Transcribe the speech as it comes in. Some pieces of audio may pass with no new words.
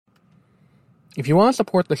If you want to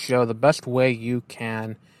support the show, the best way you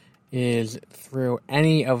can is through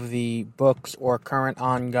any of the books or current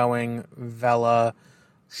ongoing Vela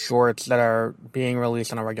shorts that are being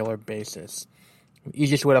released on a regular basis. The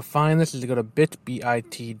easiest way to find this is to go to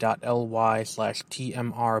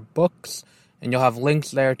bit.ly/tmrbooks, and you'll have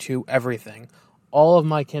links there to everything. All of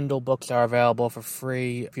my Kindle books are available for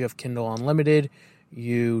free. If you have Kindle Unlimited,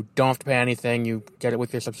 you don't have to pay anything. You get it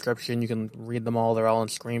with your subscription. You can read them all. They're all in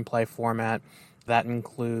screenplay format. That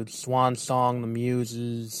includes Swan Song, The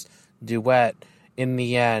Muses, Duet, In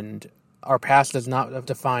the End, Our Past Does Not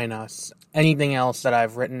Define Us. Anything else that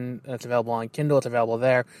I've written that's available on Kindle, it's available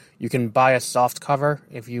there. You can buy a soft cover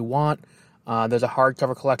if you want. There's a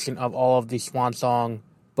hardcover collection of all of the Swan Song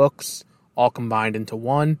books, all combined into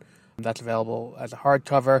one. That's available as a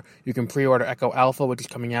hardcover. You can pre-order Echo Alpha, which is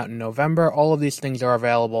coming out in November. All of these things are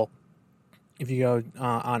available if you go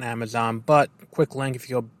on Amazon. But, quick link, if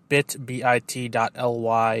you go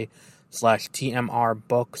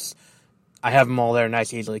bit.ly/tmrbooks, I have them all there,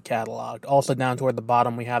 nice, easily cataloged. Also, down toward the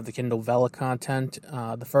bottom, we have the Kindle Vela content.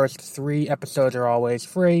 The first 3 episodes are always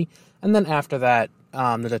free, and then after that,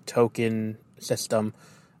 there's a token system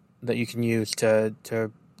that you can use to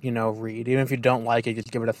read. Even if you don't like it,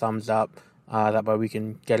 just give it a thumbs up. That way we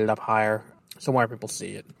can get it up higher so more people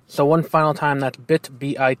see it. So one final time, that's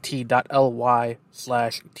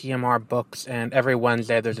bit.ly/tmrbooks, and every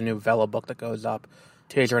Wednesday there's a new Vela book that goes up.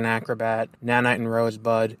 Taser and Acrobat, Nanite and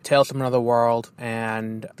Rosebud, Tales from Another World,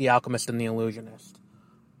 and The Alchemist and the Illusionist.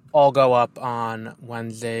 All go up on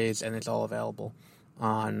Wednesdays, and it's all available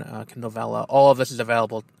on Kindle Vela. All of this is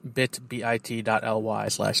available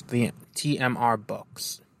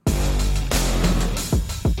bit.ly/tmrbooks.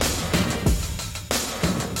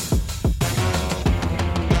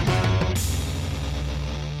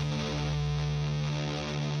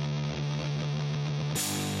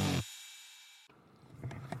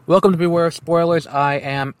 Welcome to Beware of Spoilers. I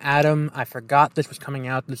am Adam. I forgot this was coming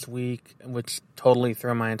out this week, which totally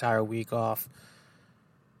threw my entire week off.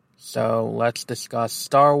 So let's discuss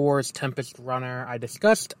Star Wars Tempest Runner. I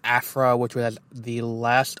discussed Aphra, which was the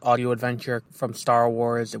last audio adventure from Star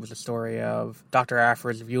Wars. It was a story of Dr.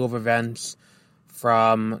 Aphra's view of events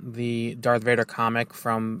from the Darth Vader comic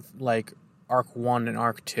from like Arc 1 and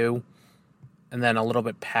Arc 2, and then a little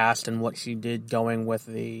bit past and what she did going with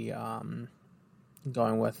the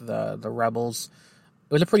rebels.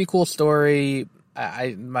 It was a pretty cool story.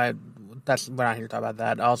 We're not here to talk about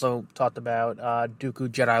that. I also talked about Dooku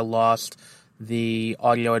Jedi Lost, the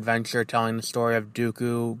audio adventure telling the story of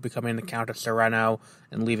Dooku becoming the Count of Sereno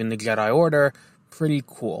and leaving the Jedi Order. Pretty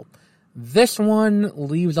cool. This one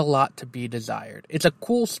leaves a lot to be desired. It's a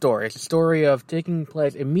cool story. It's a story of taking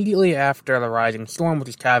place immediately after The Rising Storm, which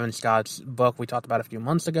is Cavan Scott's book we talked about a few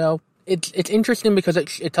months ago. It's interesting because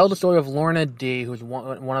it tells the story of Lorna D, who's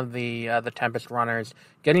one of the Tempest runners,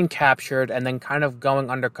 getting captured and then kind of going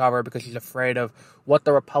undercover because she's afraid of what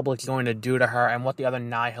the Republic's going to do to her and what the other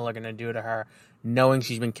Nihil are going to do to her, knowing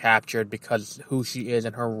she's been captured because who she is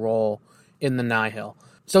and her role in the Nihil.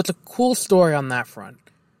 So it's a cool story on that front.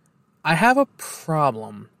 I have a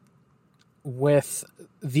problem with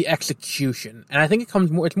the execution, and I think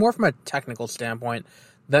it's more from a technical standpoint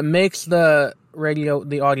that makes the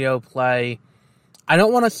audio play, I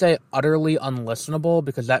don't want to say utterly unlistenable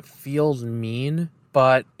because that feels mean,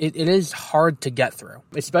 but it is hard to get through,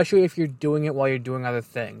 especially if you're doing it while you're doing other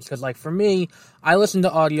things. Because like for me, I listen to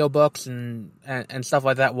audiobooks and stuff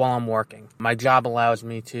like that while I'm working. My job allows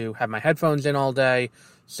me to have my headphones in all day,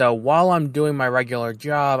 so while I'm doing my regular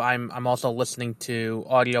job, I'm also listening to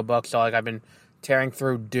audiobooks. So like I've been tearing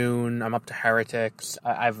through Dune. I'm up to Heretics.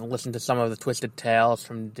 I've listened to some of the Twisted Tales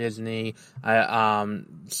from Disney.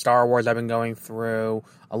 Star Wars I've been going through.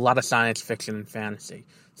 A lot of science fiction and fantasy.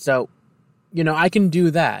 So, I can do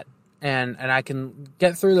that. And I can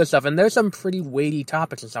get through this stuff. And there's some pretty weighty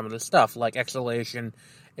topics in some of this stuff. Like Exhalation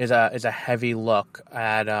is a heavy look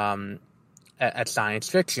at science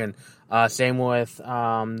fiction. Same with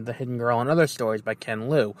The Hidden Girl and Other Stories by Ken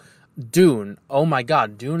Liu. Dune, oh my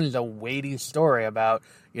god, Dune is a weighty story about,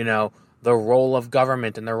 the role of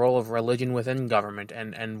government and the role of religion within government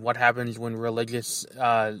and what happens when religious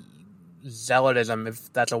zealotism,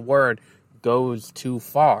 if that's a word, goes too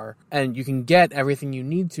far. And you can get everything you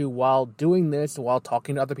need to while doing this, while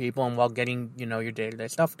talking to other people, and while getting, your day-to-day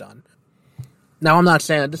stuff done. Now, I'm not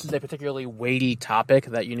saying that this is a particularly weighty topic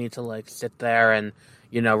that you need to, sit there and,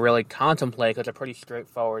 really contemplate, because it's a pretty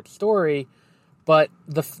straightforward story. But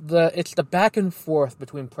it's the back and forth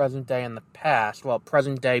between present day and the past. Well,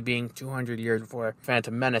 present day being 200 years before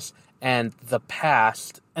Phantom Menace, and the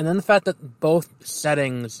past. And then the fact that both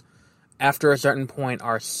settings after a certain point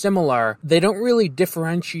are similar, they don't really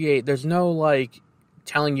differentiate. There's no, like,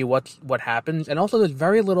 telling you what happens. And also there's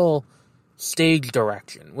very little stage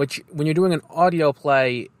direction, which when you're doing an audio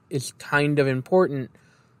play is kind of important,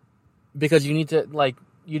 because you need to, like,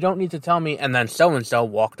 you don't need to tell me, and then so-and-so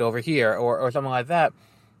walked over here, or something like that.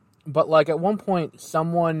 But, like, at one point,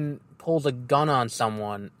 someone pulls a gun on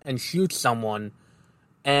someone and shoots someone,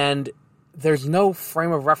 and there's no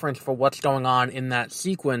frame of reference for what's going on in that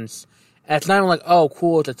sequence. And it's not even like, oh,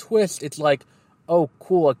 cool, it's a twist. It's like, oh,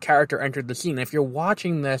 cool, a character entered the scene. If you're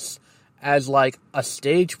watching this as, like, a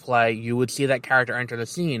stage play, you would see that character enter the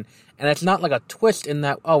scene. And it's not like a twist in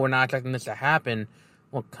that, oh, we're not expecting this to happen.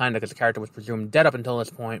 Well, kind of, because the character was presumed dead up until this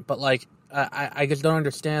point. But, like, I just don't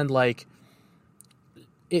understand, like,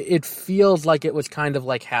 it feels like it was kind of,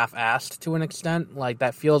 like, half-assed to an extent. Like,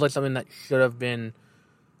 that feels like something that should have been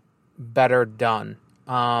better done.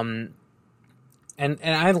 And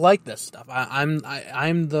I like this stuff. I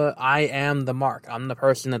am the mark. I'm the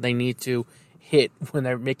person that they need to hit when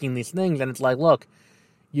they're making these things. And it's like, look,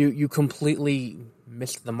 you completely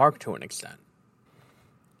missed the mark to an extent.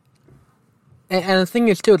 And the thing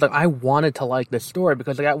is, too, like, I wanted to like this story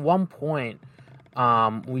because, like, at one point,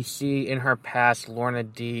 we see in her past Lorna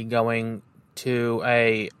D going to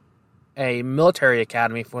a military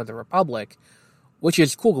academy for the Republic, which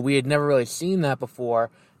is cool. We had never really seen that before.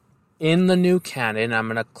 In the new canon, I'm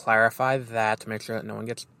going to clarify that to make sure that no one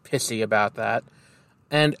gets pissy about that.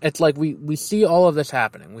 And it's like we see all of this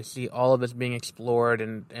happening. We see all of this being explored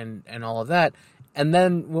and all of that. And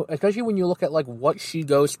then, especially when you look at, like, what she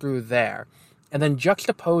goes through there, and then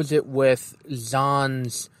juxtapose it with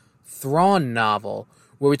Zahn's Thrawn novel,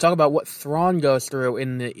 where we talk about what Thrawn goes through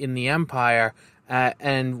in the Empire,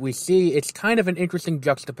 and we see it's kind of an interesting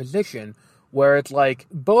juxtaposition, where it's like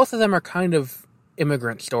both of them are kind of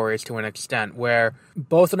immigrant stories to an extent, where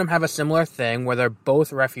both of them have a similar thing, where they're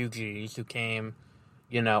both refugees who came,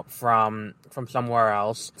 from somewhere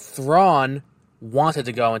else. Thrawn wanted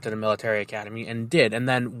to go into the military academy and did, and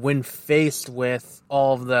then when faced with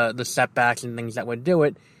all of the setbacks and things that would do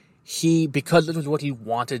it, because this was what he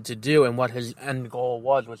wanted to do and what his end goal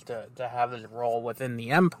was to have this role within the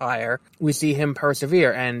Empire, we see him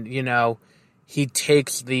persevere, and he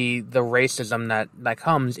takes the racism that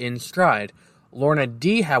comes in stride. Lorna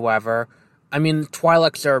D, however, I mean,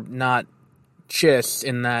 Twi'leks are not Chiss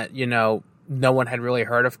in that, no one had really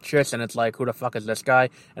heard of Chiss, and it's like, who the fuck is this guy?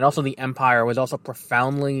 And also the Empire was also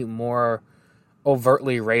profoundly more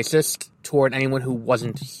overtly racist toward anyone who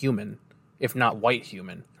wasn't human, if not white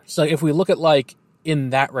human. So if we look at, like, in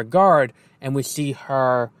that regard, and we see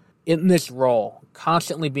her in this role,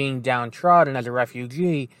 constantly being downtrodden as a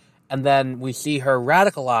refugee, and then we see her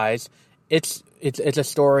radicalized, it's a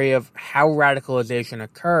story of how radicalization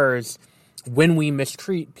occurs when we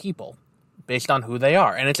mistreat people based on who they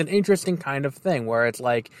are. And it's an interesting kind of thing where it's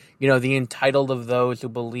like, the entitled of those who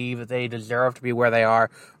believe that they deserve to be where they are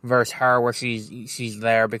versus her where she's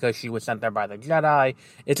there because she was sent there by the Jedi.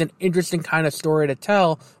 It's an interesting kind of story to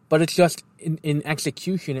tell, but it's just in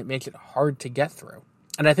execution, it makes it hard to get through.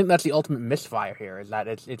 And I think that's the ultimate misfire here, is that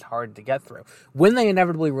it's hard to get through. When they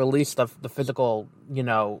inevitably release the physical,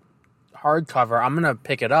 hardcover, I'm going to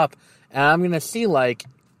pick it up and I'm going to see, like,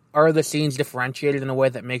 are the scenes differentiated in a way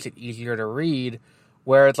that makes it easier to read,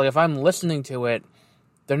 where it's like, if I'm listening to it,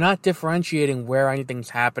 they're not differentiating where anything's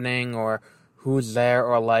happening or who's there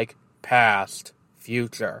or, like, past,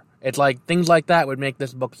 future. It's like, things like that would make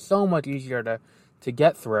this book so much easier to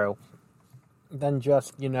get through than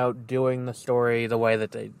just, doing the story the way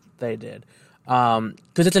that they did.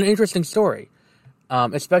 Because it's an interesting story.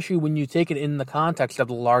 Especially when you take it in the context of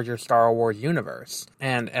the larger Star Wars universe.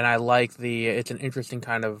 And I like it's an interesting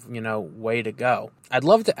kind of, way to go. I'd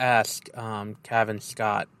love to ask Cavan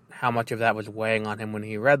Scott how much of that was weighing on him when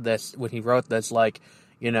he wrote this, like,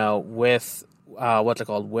 with,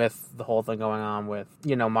 with the whole thing going on with,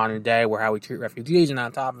 modern day, where how we treat refugees, and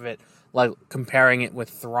on top of it, like, comparing it with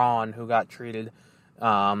Thrawn, who got treated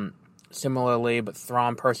similarly, but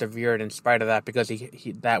Thrawn persevered in spite of that because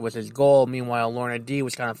he that was his goal. Meanwhile, Lorna D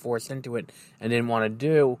was kind of forced into it and didn't want to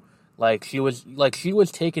do. She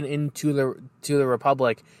was taken into the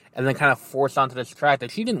Republic and then kind of forced onto this track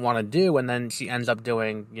that she didn't want to do, and then she ends up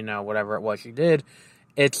doing, whatever it was she did.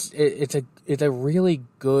 It's a really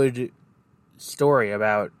good story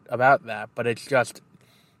about that, but it's just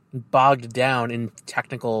bogged down in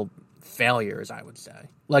technical failures, I would say.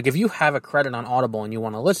 Like, if you have a credit on Audible and you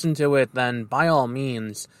want to listen to it, then by all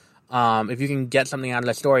means, if you can get something out of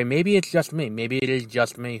the story, maybe it's just me. Maybe it is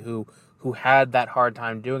just me who had that hard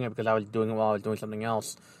time doing it because I was doing it while I was doing something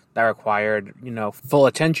else that required, full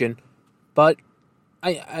attention. But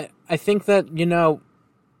I I think that,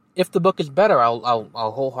 if the book is better, I'll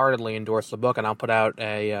wholeheartedly endorse the book, and I'll put out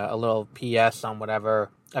a little PS on whatever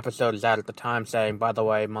episode is out at the time, saying, by the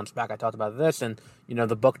way, months back I talked about this, and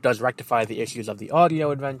the book does rectify the issues of the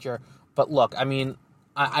audio adventure. But look, I mean,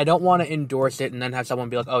 I don't want to endorse it and then have someone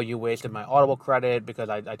be like, oh, you wasted my Audible credit because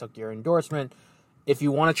I took your endorsement. If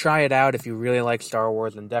you want to try it out, if you really like Star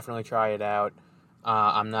Wars, then definitely try it out.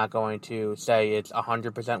 I'm not going to say it's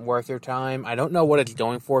 100% worth your time. I don't know what it's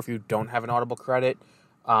going for if you don't have an Audible credit,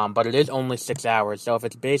 but it is only 6 hours. So if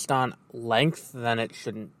it's based on length, then it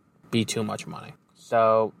shouldn't be too much money.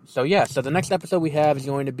 So the next episode we have is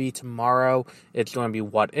going to be tomorrow. It's going to be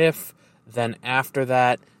What If. Then after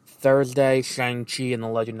that, Thursday, Shang-Chi and the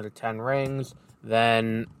Legend of the Ten Rings.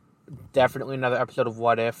 Then definitely another episode of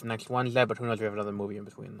What If next Wednesday, but who knows, we have another movie in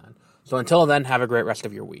between then. So until then, have a great rest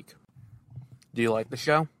of your week. Do you like the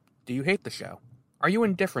show? Do you hate the show? Are you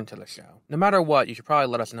indifferent to the show? No matter what, you should probably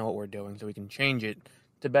let us know what we're doing so we can change it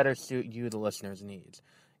to better suit you, the listener's needs.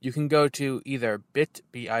 You can go to either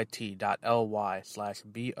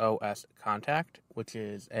bit.ly/BOScontact, which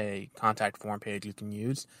is a contact form page you can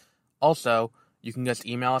use. Also, you can just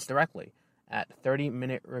email us directly at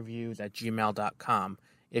 30minutereviews@gmail.com.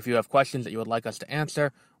 If you have questions that you would like us to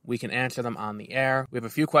answer, we can answer them on the air. We have a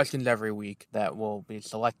few questions every week that will be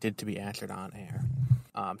selected to be answered on air.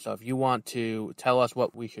 So if you want to tell us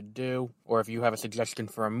what we should do, or if you have a suggestion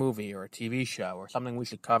for a movie or a TV show or something we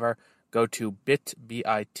should cover, go to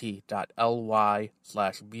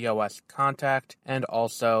bit.ly/BOScontact and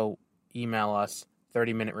also email us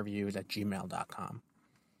 30minutereviews@gmail.com.